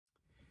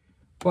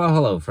Well,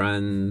 hello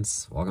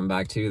friends. Welcome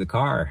back to the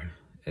car.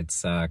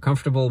 It's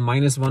comfortable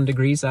 -1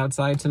 degrees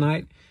outside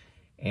tonight,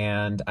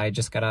 and I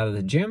just got out of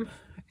the gym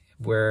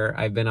where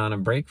I've been on a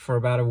break for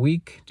about a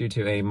week due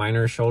to a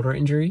minor shoulder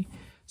injury.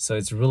 So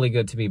it's really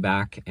good to be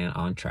back and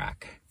on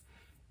track.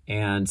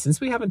 And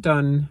since we haven't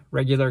done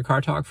regular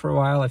car talk for a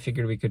while, I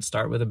figured we could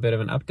start with a bit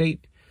of an update.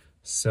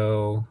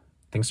 So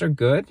things are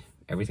good.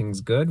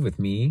 Everything's good with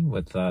me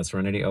with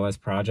Serenity OS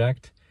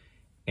project.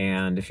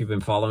 And if you've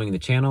been following the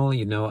channel,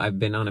 you know I've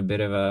been on a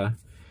bit of a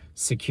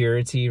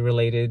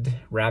security-related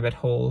rabbit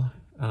hole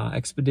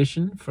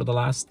expedition for the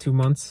last 2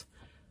 months,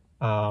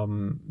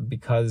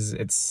 because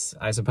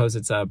I suppose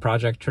it's a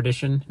project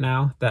tradition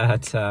now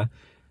that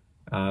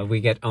we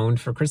get owned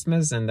for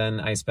Christmas, and then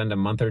I spend a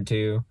month or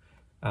two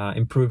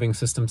improving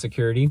system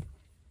security.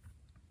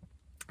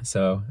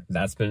 So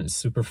that's been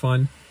super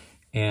fun,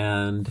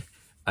 and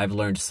I've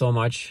learned so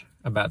much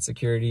about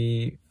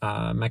security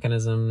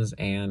mechanisms,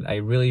 and I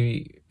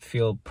really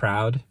feel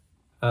proud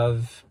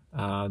of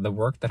the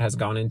work that has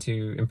gone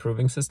into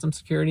improving system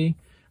security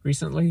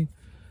recently.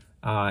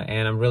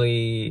 And I'm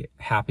really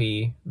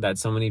happy that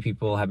so many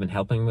people have been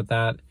helping with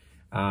that.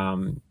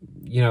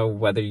 You know,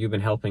 whether you've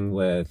been helping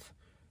with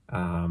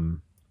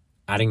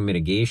adding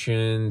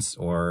mitigations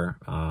or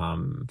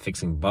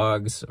fixing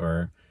bugs,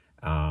 or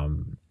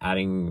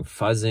adding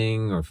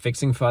fuzzing or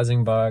fixing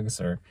fuzzing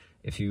bugs, or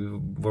if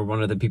you were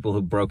one of the people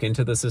who broke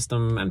into the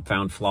system and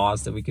found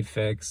flaws that we could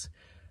fix.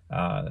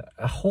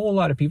 A whole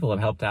lot of people have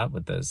helped out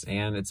with this,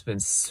 and it's been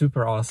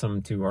super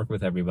awesome to work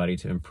with everybody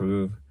to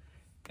improve.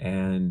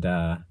 And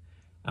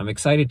I'm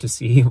excited to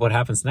see what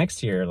happens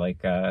next year,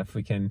 like if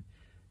we can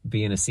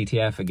be in a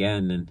CTF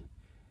again. And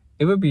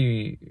it would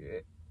be,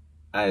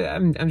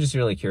 I'm just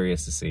really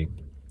curious to see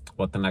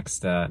what the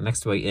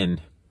next way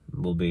in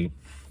will be.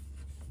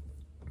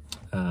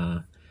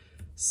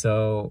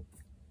 So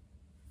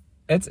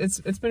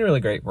it's been really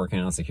great working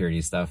on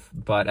security stuff,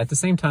 but at the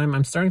same time,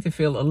 I'm starting to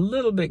feel a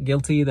little bit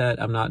guilty that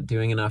I'm not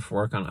doing enough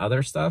work on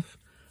other stuff.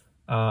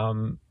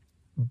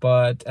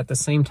 But at the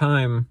same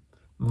time,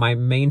 my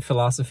main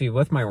philosophy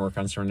with my work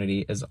on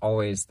Serenity is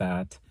always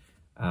that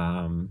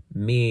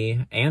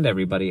me and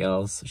everybody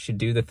else should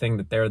do the thing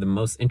that they're the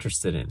most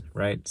interested in,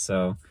 right?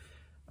 So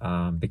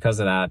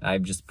because of that,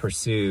 I've just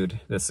pursued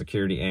the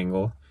security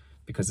angle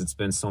because it's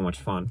been so much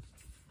fun.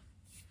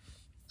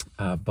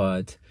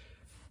 But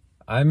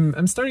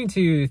I'm starting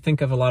to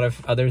think of a lot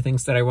of other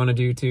things that I want to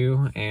do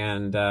too,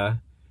 and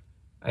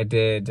I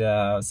did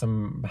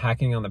some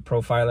hacking on the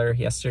profiler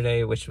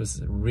yesterday, which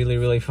was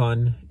really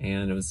fun,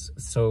 and it was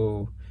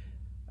so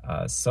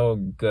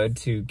good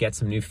to get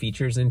some new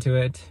features into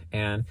it.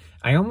 And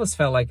I almost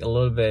felt like a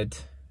little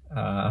bit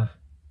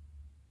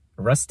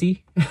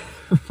rusty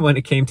when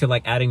it came to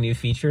like adding new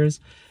features,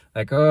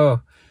 like,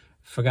 oh,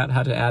 forgot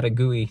how to add a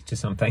GUI to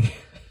something.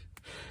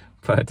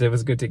 But it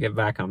was good to get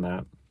back on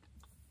that.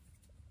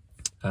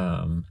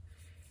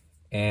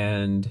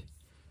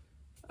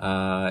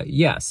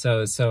 Yeah,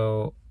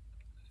 so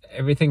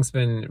everything's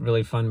been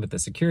really fun with the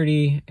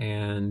security,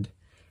 and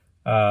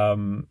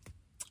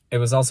it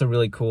was also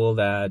really cool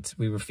that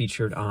we were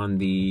featured on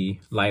the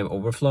Live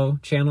Overflow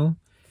channel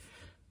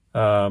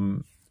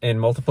in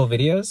multiple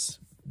videos.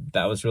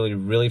 That was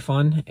really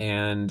fun,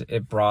 and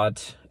it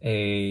brought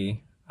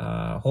a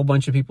whole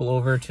bunch of people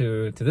over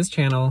to this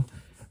channel,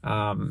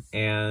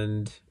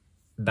 and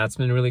that's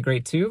been really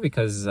great too,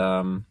 because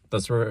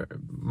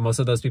most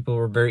of those people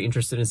were very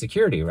interested in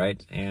security,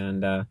 right?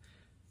 And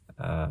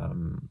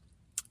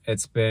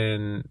it's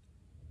been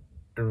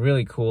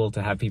really cool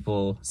to have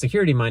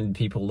security-minded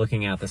people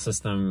looking at the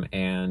system,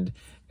 and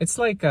it's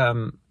like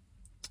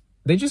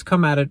they just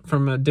come at it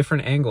from a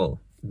different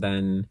angle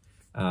than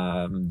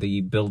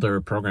the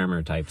builder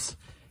programmer types.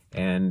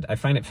 And I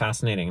find it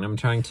fascinating, and I'm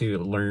trying to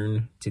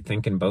learn to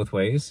think in both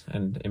ways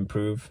and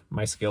improve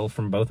my skill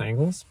from both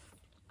angles.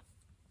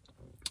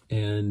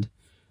 And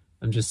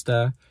I'm just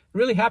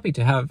really happy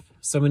to have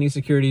so many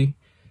security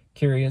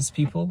curious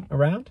people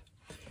around.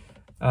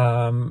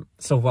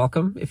 So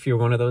welcome if you're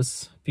one of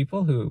those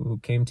people who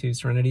came to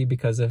Serenity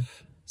because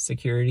of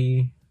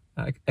security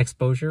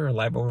exposure or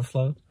Live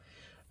Overflow.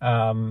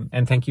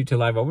 And thank you to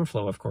Live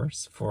Overflow, of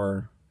course,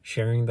 for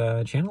sharing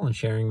the channel and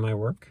sharing my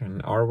work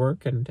and our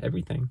work and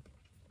everything.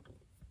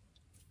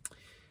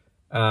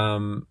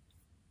 And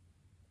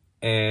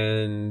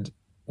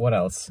what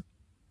else?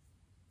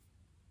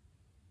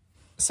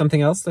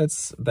 Something else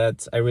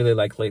that I really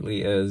like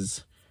lately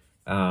is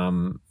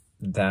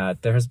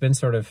that there has been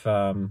sort of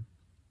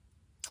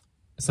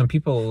some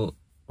people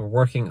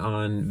working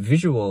on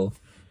visual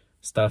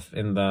stuff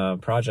in the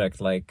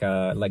project, like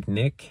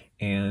Nick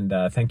and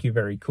Thank You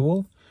Very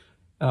Cool,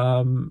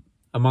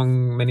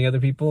 among many other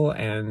people.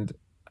 And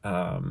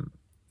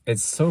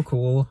it's so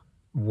cool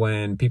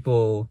when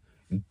people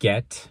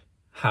get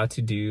how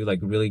to do like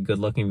really good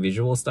looking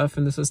visual stuff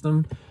in the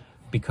system,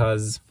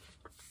 because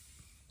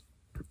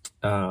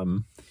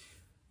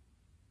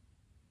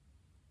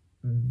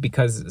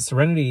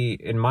Serenity,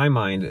 in my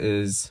mind,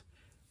 is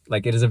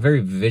like, it is a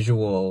very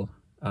visual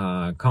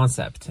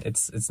concept.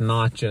 It's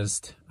not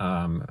just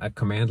a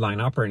command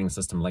line operating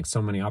system like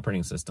so many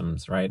operating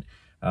systems, right?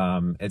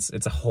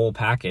 It's a whole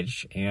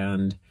package,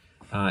 and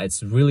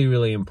it's really,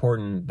 really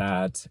important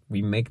that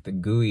we make the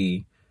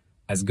GUI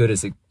as good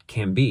as it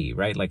can be,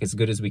 right? Like as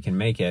good as we can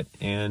make it.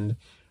 And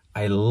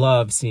I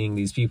love seeing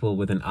these people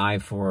with an eye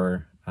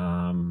for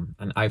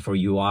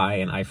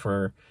UI, an eye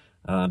for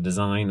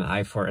design, an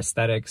eye for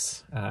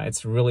aesthetics.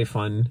 It's really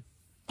fun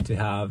to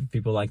have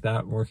people like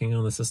that working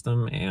on the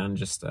system and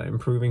just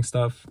improving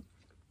stuff.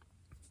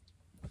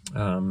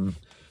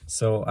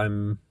 So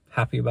I'm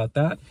happy about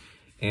that.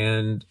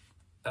 And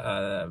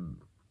but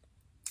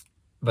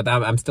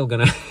I'm still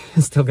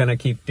gonna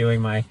keep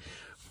doing my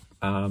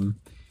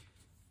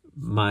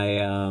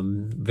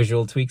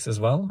visual tweaks as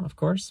well, of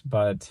course.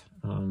 But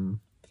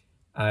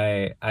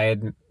I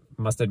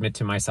must admit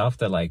to myself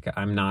that like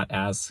I'm not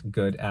as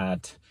good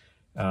at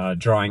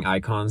drawing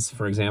icons,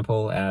 for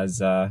example,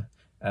 as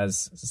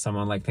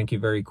someone like Thank You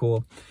Very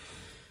Cool.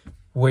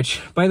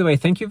 Which, by the way,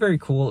 Thank You Very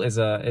Cool is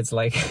it's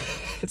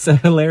a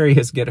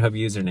hilarious GitHub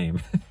username.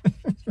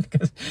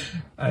 Because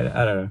I don't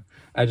know,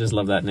 I just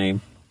love that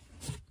name.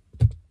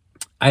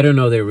 I don't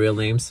know their real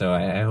name, so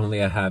I only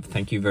have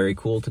Thank You Very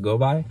Cool to go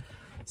by.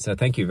 So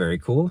Thank You Very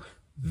Cool.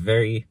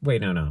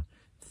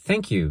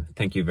 Thank you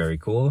Very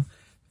Cool.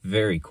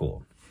 Very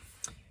cool.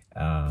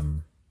 I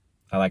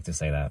like to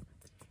say that.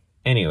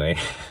 Anyway,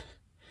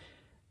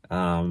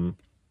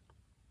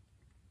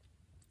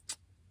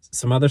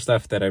 some other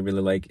stuff that I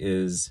really like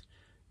is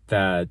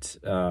that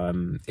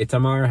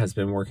Itamar has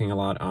been working a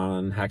lot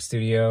on Hack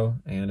Studio,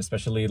 and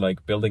especially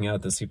like building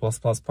out the C++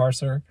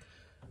 parser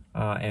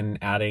and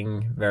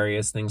adding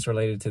various things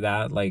related to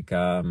that, like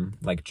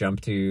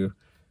jump to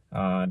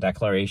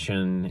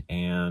declaration,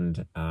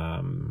 and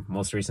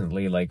most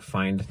recently like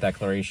find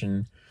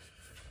declaration,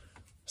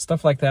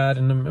 stuff like that.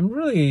 And I'm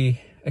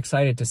really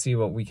excited to see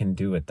what we can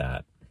do with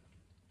that.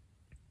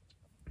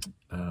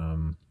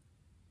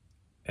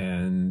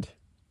 And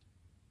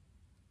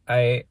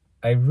I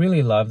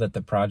really love that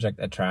the project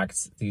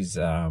attracts these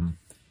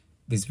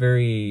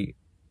very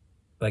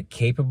like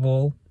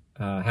capable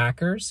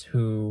hackers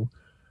who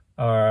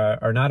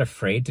are not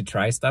afraid to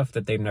try stuff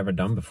that they've never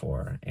done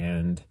before.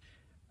 And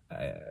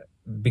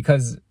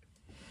because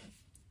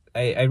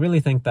I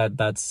really think that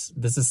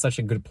this is such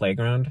a good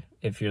playground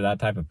if you're that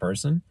type of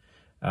person.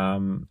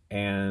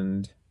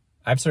 And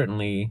I've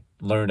certainly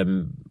learned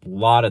a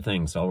lot of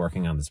things while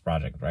working on this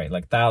project, right?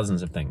 Like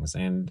thousands of things.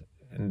 And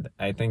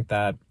I think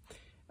that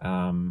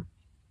I'm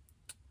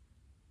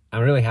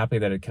really happy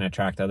that it can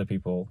attract other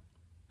people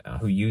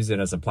who use it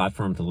as a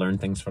platform to learn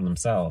things for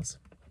themselves.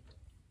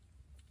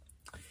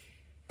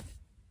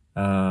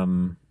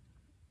 And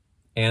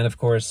of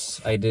course,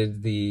 I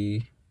did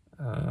the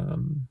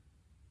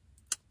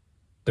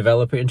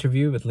developer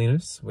interview with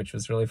Linus, which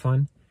was really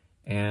fun,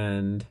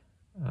 and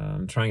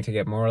I'm trying to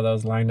get more of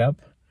those lined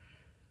up.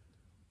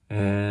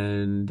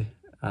 And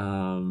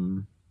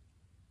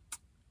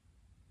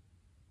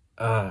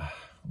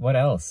what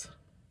else?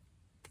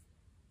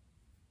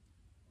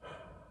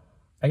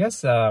 I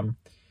guess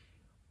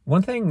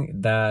one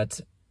thing that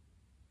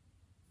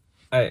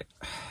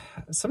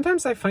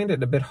sometimes I find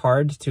it a bit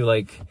hard to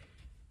like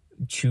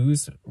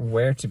choose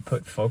where to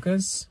put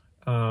focus,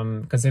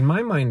 because in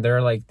my mind there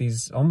are like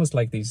these almost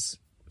like these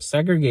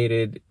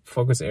segregated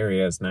focus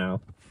areas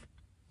now.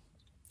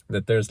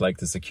 That there's like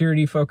the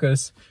security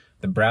focus,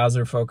 the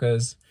browser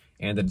focus,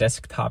 and the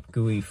desktop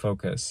GUI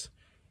focus.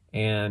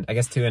 And I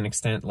guess to an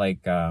extent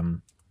like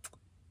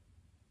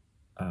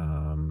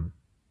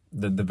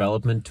the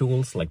development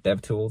tools, like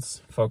dev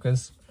tools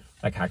focus,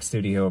 like Hack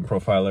Studio and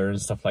Profiler and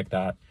stuff like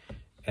that.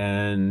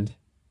 And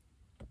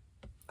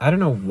I don't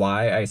know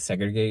why I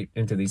segregate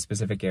into these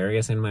specific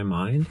areas in my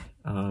mind,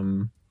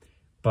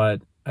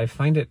 but I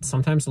find it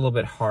sometimes a little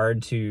bit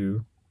hard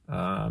to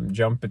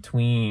jump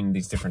between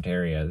these different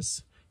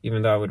areas,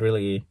 even though I would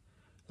really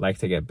like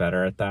to get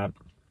better at that.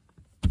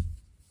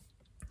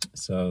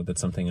 So that's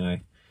something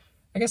I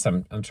guess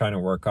I'm trying to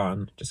work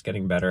on, just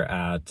getting better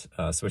at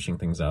switching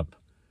things up.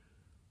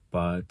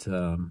 But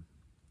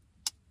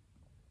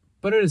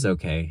it is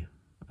okay.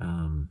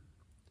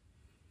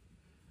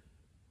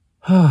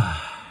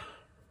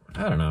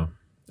 I don't know.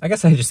 I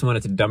guess I just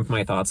wanted to dump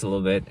my thoughts a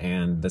little bit,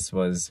 and this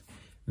was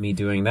me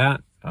doing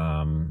that.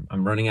 I'm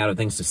running out of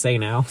things to say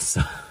now,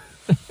 so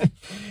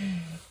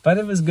but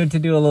it was good to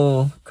do a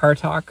little car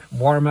talk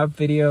warm-up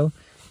video.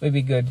 Would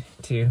be good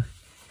to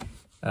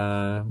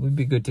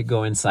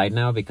go inside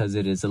now because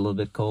it is a little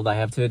bit cold, I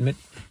have to admit.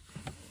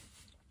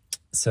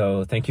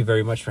 So thank you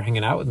very much for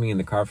hanging out with me in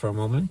the car for a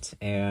moment,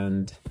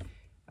 and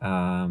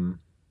I'll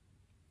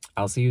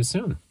see you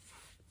soon.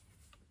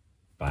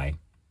 Bye.